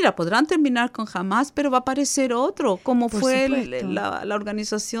 Y mira, podrán terminar con Hamas, pero va a aparecer otro, como Por fue supuesto. la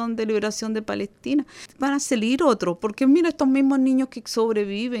Organización de Liberación de Palestina. Van a salir otros, porque mira estos mismos niños que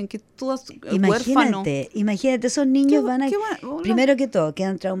sobreviven, que todos huérfanos. Imagínate, esos niños ¿Qué primero que todo,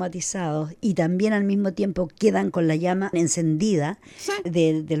 quedan traumatizados y también al mismo tiempo quedan con la llama encendida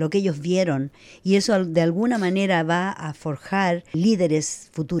de lo que ellos vieron. Y eso de alguna manera va a forjar líderes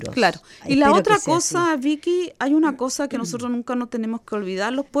futuros. Claro. Y Espero la otra que sea cosa, así. Vicky, hay una cosa que nosotros nunca nos tenemos que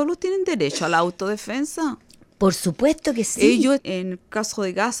olvidar. Los pueblos tienen derecho a la autodefensa. Por supuesto que sí. Ellos, en el caso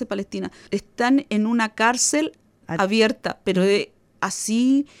de Gaza y Palestina, están en una cárcel abierta, pero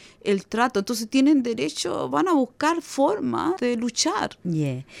así el trato. Entonces tienen derecho, van a buscar formas de luchar.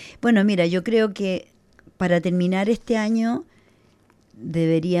 Yeah. Bueno, mira, yo creo que para terminar este año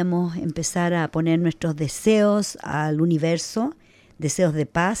deberíamos empezar a poner nuestros deseos al universo, deseos de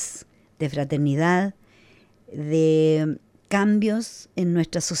paz, de fraternidad, de cambios en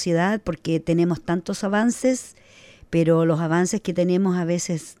nuestra sociedad, porque tenemos tantos avances, pero los avances que tenemos a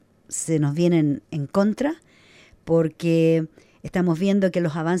veces se nos vienen en contra, porque estamos viendo que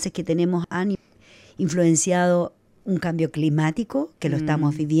los avances que tenemos han influenciado un cambio climático, que lo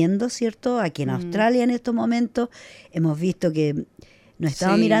estamos viviendo, ¿cierto? Aquí en Australia en estos momentos hemos visto que no he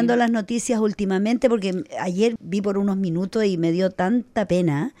estado mirando las noticias últimamente porque ayer vi por unos minutos y me dio tanta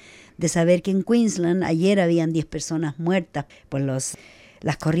pena de saber que en Queensland ayer habían 10 personas muertas por las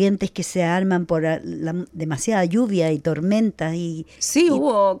corrientes que se arman por la demasiada lluvia y tormentas. Sí,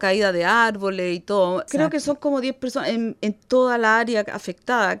 hubo caída de árboles y todo. Exacto. Creo que son como 10 personas en toda la área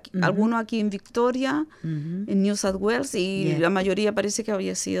afectada. Algunos aquí en Victoria, en New South Wales, y la mayoría parece que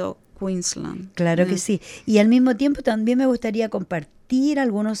había sido Queensland. Claro que sí. Y al mismo tiempo también me gustaría compartir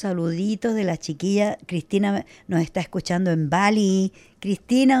algunos saluditos de la chiquilla. Cristina nos está escuchando en Bali.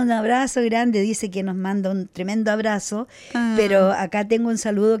 Cristina, un abrazo grande, dice que nos manda un tremendo abrazo, pero acá tengo un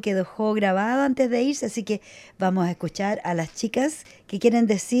saludo que dejó grabado antes de irse, así que vamos a escuchar a las chicas que quieren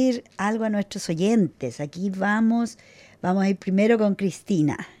decir algo a nuestros oyentes. Aquí vamos a ir primero con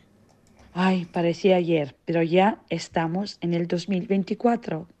Cristina. Ay, parecía ayer, pero ya estamos en el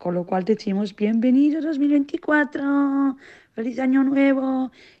 2024, con lo cual decimos bienvenido 2024, feliz año nuevo.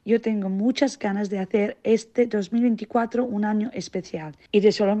 Yo tengo muchas ganas de hacer este 2024 un año especial y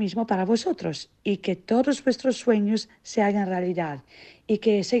deseo lo mismo para vosotros y que todos vuestros sueños se hagan realidad y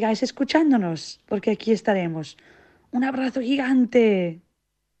que sigáis escuchándonos, porque aquí estaremos. Un abrazo gigante.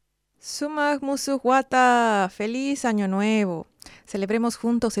 Sumak Musuhuata, feliz año nuevo. Celebremos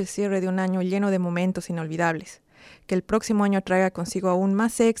juntos el cierre de un año lleno de momentos inolvidables. Que el próximo año traiga consigo aún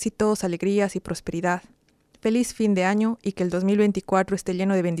más éxitos, alegrías y prosperidad. Feliz fin de año y que el 2024 esté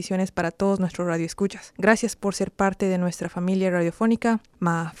lleno de bendiciones para todos nuestros radioescuchas. Gracias por ser parte de nuestra familia radiofónica.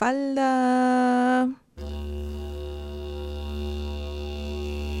 Mafalda.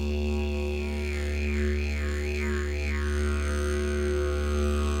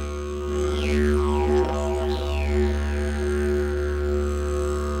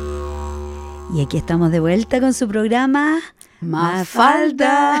 Y aquí estamos de vuelta con su programa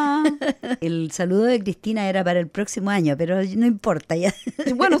Mafalda. El saludo de Cristina era para el próximo año, pero no importa ya.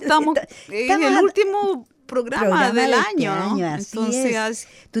 Bueno, estamos en el último programa del este año, ¿no? Así Entonces, es.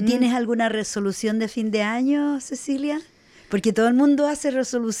 ¿Tú tienes alguna resolución de fin de año, Cecilia? Porque todo el mundo hace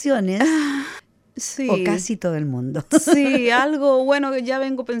resoluciones. sí. O casi todo el mundo. Sí, algo bueno que ya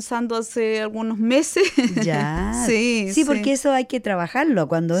vengo pensando hace algunos meses. Ya. Sí, porque eso hay que trabajarlo.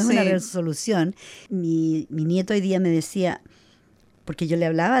 Cuando es una resolución, mi nieto hoy día me decía, porque yo le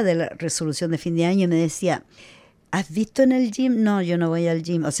hablaba de la resolución de fin de año y me decía, ¿has visto en el gym? No, yo no voy al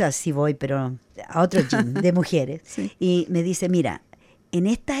gym. O sea, sí voy, pero a otro gym de mujeres. Sí. Y me dice, mira, en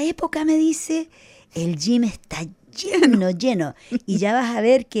esta época, me dice, el gym está lleno. Y ya vas a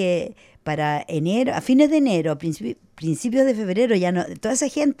ver que para enero, a fines de enero, principios de febrero ya no, toda esa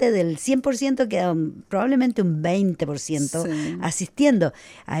gente del 100% queda probablemente un 20% Sí. asistiendo.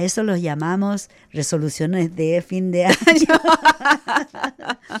 A eso los llamamos resoluciones de fin de año.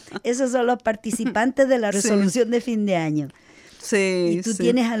 Esos son los participantes de la Sí. resolución de fin de año. Sí, ¿Y tú sí.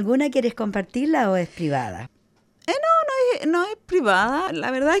 tienes alguna? ¿Quieres compartirla o es privada? No es privada.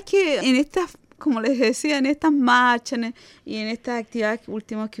 La verdad es que en estas, como les decía, en estas marchas y en estas actividades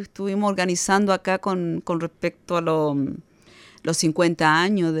últimas que estuvimos organizando acá con respecto a los 50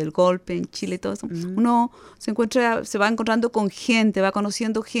 años del golpe en Chile y todo eso, uno se va encontrando con gente, va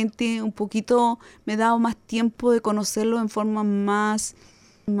conociendo gente un poquito, me he dado más tiempo de conocerlo en forma más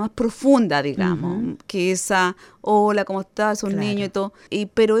profunda, digamos, que esa, hola, ¿cómo estás? Un Claro. niño y todo.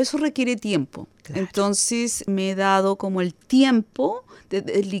 Pero eso requiere tiempo. Claro. Entonces me he dado como el tiempo de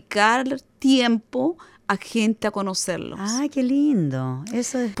dedicar tiempo a gente a conocerlos. ¡Ay, qué lindo!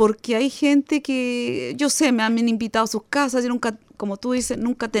 Eso es... Porque hay gente que, yo sé, me han invitado a sus casas, yo nunca, como tú dices,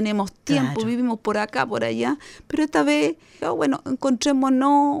 nunca tenemos tiempo, Claro. vivimos por acá, por allá, pero esta vez, bueno,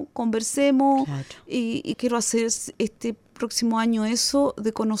 encontrémonos, conversemos, Claro. y quiero hacer este próximo año eso,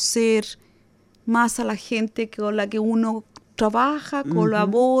 de conocer más a la gente con la que uno trabaja,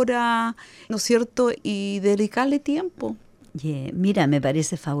 colabora, ¿no es cierto? Y dedicarle tiempo. Mira, me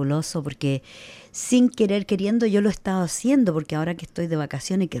parece fabuloso porque sin querer queriendo yo lo he estado haciendo, porque ahora que estoy de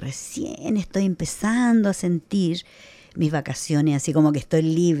vacaciones, que recién estoy empezando a sentir mis vacaciones, así como que estoy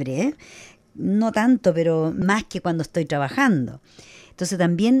libre, ¿eh? No tanto, pero más que cuando estoy trabajando. Entonces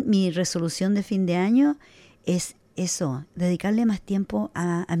también mi resolución de fin de año es eso, dedicarle más tiempo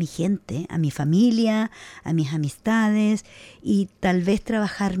a mi gente, a mi familia, a mis amistades y tal vez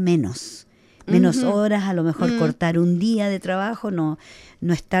trabajar menos horas, a lo mejor cortar un día de trabajo, no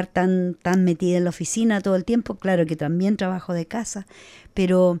estar tan metida en la oficina todo el tiempo. Claro que también trabajo de casa,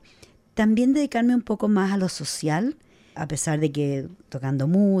 pero también dedicarme un poco más a lo social, a pesar de que tocando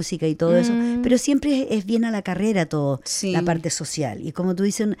música y todo eso, pero siempre es bien a la carrera todo, Sí. la parte social. Y como tú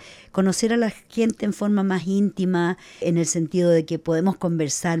dices, conocer a la gente en forma más íntima, en el sentido de que podemos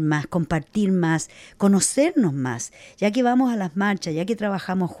conversar más, compartir más, conocernos más, ya que vamos a las marchas, ya que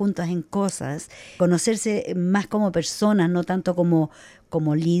trabajamos juntas en cosas, conocerse más como personas, no tanto como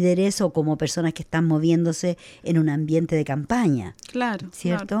líderes o como personas que están moviéndose en un ambiente de campaña. Claro.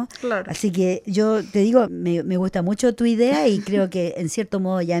 ¿Cierto? Claro. Así que yo te digo, me gusta mucho tu idea y creo que en cierto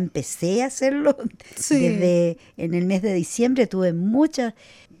modo ya empecé a hacerlo. Sí. Desde en el mes de diciembre tuve muchos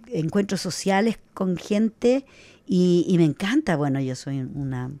encuentros sociales con gente y me encanta. Bueno, yo soy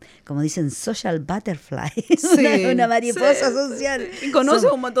una, como dicen, social butterfly, Sí, una mariposa sí, social. sí. Y conoce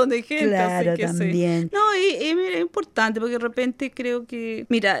Som- a un montón de gente. Claro, así que también. Sí. No, y mira, es importante porque de repente creo que,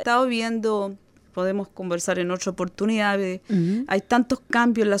 mira, he estado viendo, podemos conversar en otra oportunidad, hay tantos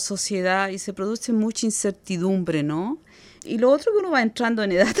cambios en la sociedad y se produce mucha incertidumbre, ¿no? Y lo otro que uno va entrando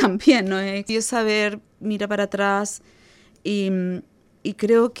en edad también, ¿no? Es saber, mira para atrás y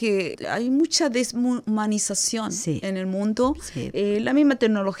creo que hay mucha deshumanización Sí. en el mundo. Sí. La misma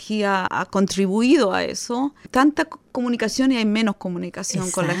tecnología ha contribuido a eso. Tanta comunicación y hay menos comunicación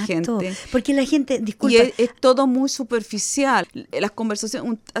con la Exacto. gente. Porque la gente, Y disculpa, es todo muy superficial. Las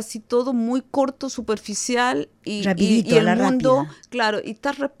conversaciones, así todo muy corto, superficial. Y Rapidito, y a la el mundo, rápida. claro, y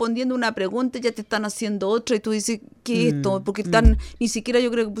estás respondiendo una pregunta y ya te están haciendo otra. Y tú dices, ¿qué es esto? Porque ni siquiera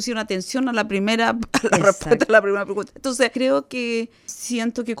yo creo que pusieron atención a la respuesta a la primera pregunta. Entonces, creo que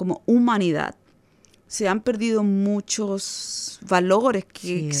siento que como humanidad se han perdido muchos valores que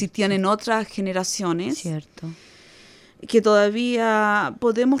Cierto. existían en otras generaciones, cierto. que todavía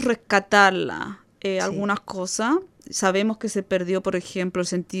podemos rescatarla, algunas cosas. Sabemos que se perdió, por ejemplo, el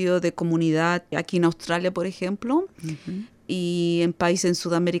sentido de comunidad aquí en Australia, por ejemplo, y en países en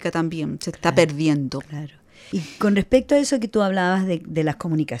Sudamérica también. Se está perdiendo. Claro. Y con respecto a eso que tú hablabas de las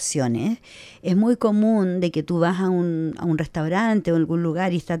comunicaciones, es muy común de que tú vas a un restaurante o algún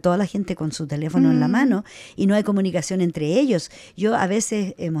lugar y está toda la gente con su teléfono en la mano y no hay comunicación entre ellos. Yo a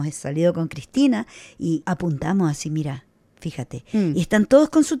veces hemos salido con Cristina y apuntamos así, mira, fíjate, y están todos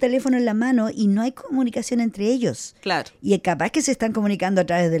con su teléfono en la mano y no hay comunicación entre ellos. Claro. Y capaz que se están comunicando a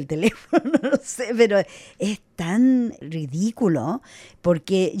través del teléfono, no lo sé, pero es tan ridículo,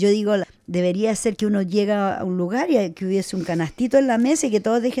 porque yo digo, debería ser que uno llega a un lugar y que hubiese un canastito en la mesa y que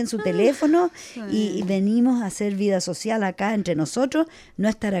todos dejen su teléfono y venimos a hacer vida social acá entre nosotros, no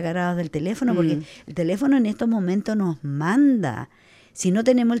estar agarrados del teléfono, porque el teléfono en estos momentos nos manda. Si no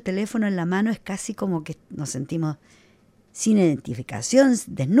tenemos el teléfono en la mano es casi como que nos sentimos sin identificación,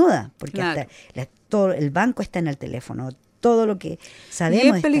 desnuda, porque Claro. hasta todo el banco está en el teléfono, todo lo que sabemos Y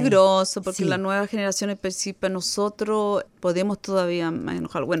es está ahí. peligroso porque Sí. las nuevas generaciones participan, nosotros podemos todavía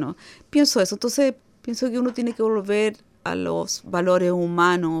enojar. Bueno, pienso eso. Entonces, Pienso que uno tiene que volver a los valores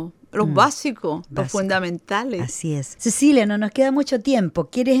humanos, los básicos, los fundamentales. Así es. Cecilia, no nos queda mucho tiempo.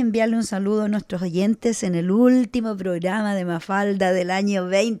 ¿Quieres enviarle un saludo a nuestros oyentes en el último programa de Mafalda del año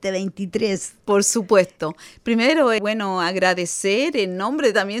 2023? Por supuesto. Primero, agradecer en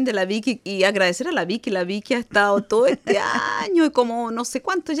nombre también de la Vicky y agradecer a la Vicky. La Vicky ha estado todo este año, como no sé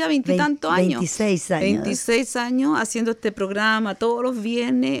cuánto ya, 20 y tantos años. 26 años. 26 años haciendo este programa todos los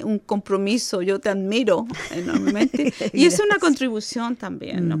viernes, un compromiso. Yo te admiro enormemente. Y es una contribución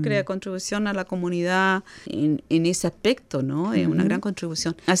también, ¿no? Crea contribución a la comunidad en ese aspecto, ¿no? Es una gran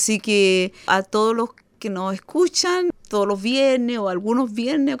contribución. Así que a todos los que nos escuchan todos los viernes o algunos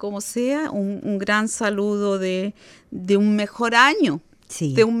viernes, como sea, un gran saludo de un mejor año.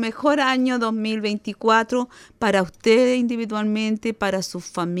 Sí. De un mejor año 2024 para ustedes individualmente, para su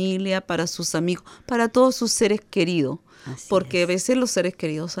familia, para sus amigos, para todos sus seres queridos. Porque a veces los seres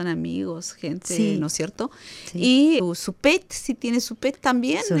queridos son amigos, gente, ¿no es cierto? Sí. Y su pet, si tiene su pet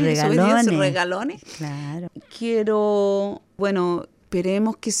también, sus regalones. Sus regalones. Claro.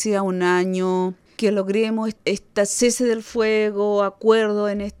 Esperemos que sea un año que logremos este cese del fuego, acuerdo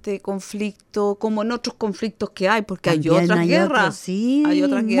en este conflicto, como en otros conflictos que hay, porque también hay otras guerras. Hay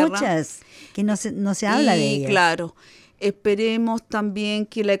otras guerras. Muchas, que no se habla de ellas. Claro. Esperemos también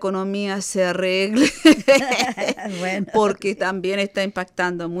que la economía se arregle, porque también está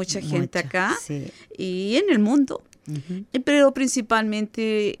impactando a mucha gente acá y en el mundo. Pero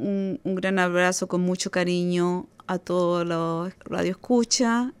principalmente un gran abrazo con mucho cariño a todos los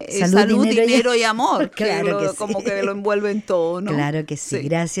radioescuchas. Salud, dinero y amor, claro como que lo envuelven todo, ¿no? Claro que sí.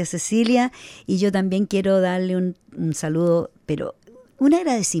 Gracias, Cecilia. Y yo también quiero darle un saludo, pero un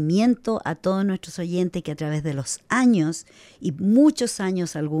agradecimiento a todos nuestros oyentes que a través de los años, y muchos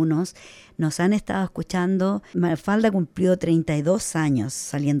años algunos, nos han estado escuchando. Mafalda cumplió 32 años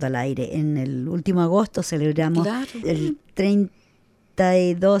saliendo al aire. En el último agosto celebramos el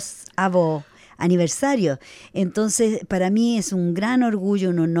 32º aniversario. Entonces, para mí es un gran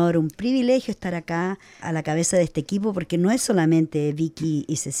orgullo, un honor, un privilegio estar acá a la cabeza de este equipo, porque no es solamente Vicky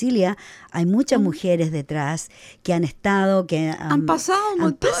y Cecilia, hay muchas mujeres detrás que han estado, que han pasado un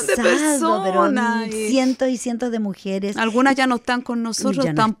montón de personas. Pero cientos y cientos de mujeres. Algunas ya no están con nosotros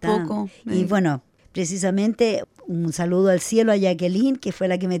tampoco. Y bueno, precisamente un saludo al cielo a Jacqueline, que fue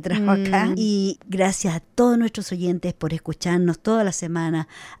la que me trajo acá. Y gracias a todos nuestros oyentes por escucharnos toda la semana,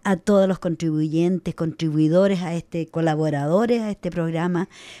 a todos los contribuyentes, contribuidores colaboradores a este programa,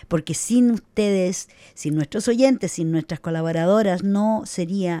 porque sin ustedes, sin nuestros oyentes, sin nuestras colaboradoras, no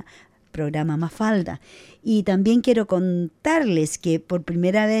sería programa Mafalda. Y también quiero contarles que por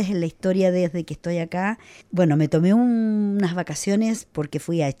primera vez en la historia desde que estoy acá, me tomé unas vacaciones porque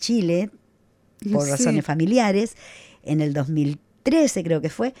fui a Chile, por razones familiares, en el 2013 creo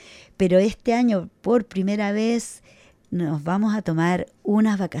que fue, pero este año por primera vez nos vamos a tomar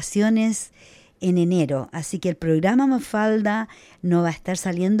unas vacaciones en enero, así que el programa Mafalda no va a estar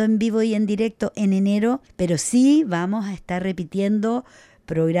saliendo en vivo y en directo en enero, pero sí vamos a estar repitiendo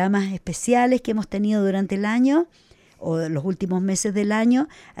programas especiales que hemos tenido durante el año o los últimos meses del año,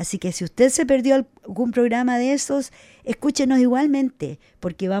 así que si usted se perdió algún programa de esos, escúchenos igualmente,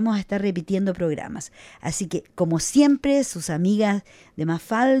 porque vamos a estar repitiendo programas. Así que, como siempre, sus amigas de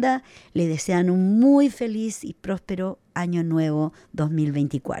Mafalda le desean un muy feliz y próspero año nuevo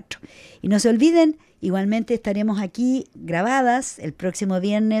 2024. Y no se olviden, igualmente estaremos aquí grabadas el próximo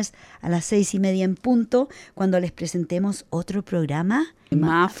viernes a las 6:30 en punto, cuando les presentemos otro programa.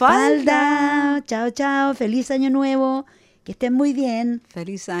 Mafalda. Chao, chao. Feliz año nuevo. Que estén muy bien.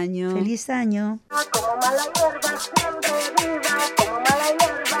 Feliz año. Feliz año. Como mala hierba siempre viva, como mala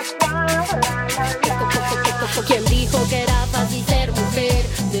hierba. ¿Quién dijo que era fácil ser mujer?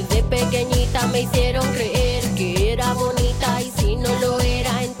 Desde pequeñita me hicieron creer que era bonita, y si no lo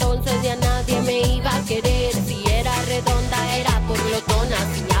era, entonces ya nadie me iba a querer. Si era redonda era por glotona,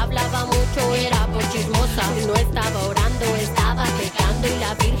 si hablaba mucho era por chismosa. No estaba orando, estaba pecando, y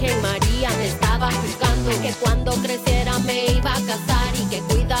la Virgen María me estaba juzgando. Que cuando creciera me iba a casar y que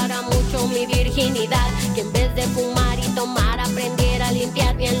cuidara mucho mi virginidad. Que en vez de fumar y tomar aprendiera a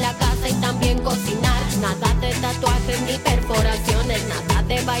limpiar bien la casa y también cocinar. Nada de tatuajes ni perforaciones, nada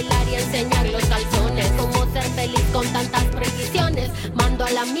de bailar y enseñar los calzones. Cómo ser feliz con tantas precisiones, mando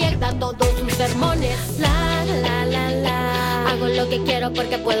a la mierda todos sus sermones. La, la, la, la, hago lo que quiero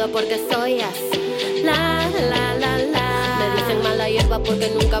porque puedo, porque soy así. La, la, la, la, me dicen mala hierba porque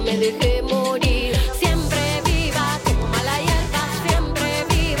nunca me dejé morir. Siempre viva como mala hierba, siempre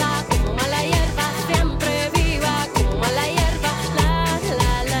viva como mala hierba, siempre viva como mala hierba. La,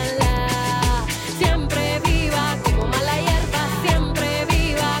 la, la, la, siempre viva como mala hierba, siempre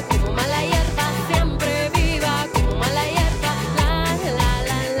viva como mala hierba, siempre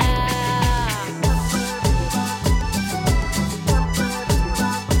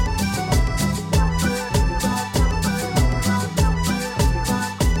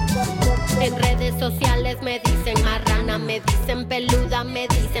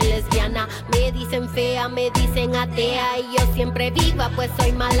cristiana. Me dicen fea, me dicen atea, y yo siempre viva, pues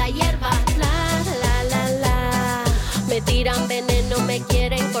soy mala hierba. La, la, la, la. Me tiran veneno, me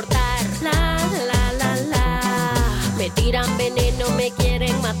quieren cortar. La, la, la, la. Me tiran veneno, me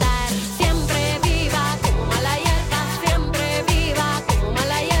quieren matar. Siempre viva como mala hierba. Siempre viva como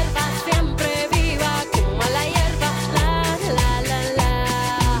mala hierba. Siempre viva como mala hierba. La, la, la, la.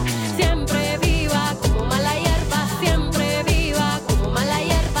 Siempre viva como mala hierba. Siempre viva como mala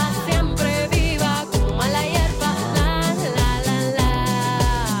hierba. Siempre viva como mala hierba. La, la, la, la.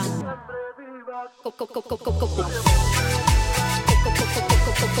 Siempre viva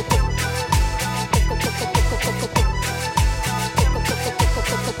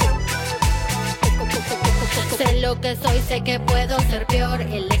Sé lo que soy, sé que puedo ser peor.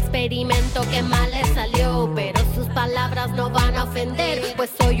 El experimento que mal le salió, pero sus palabras no van a ofender, pues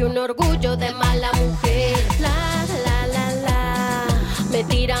soy un orgullo de mala mujer. La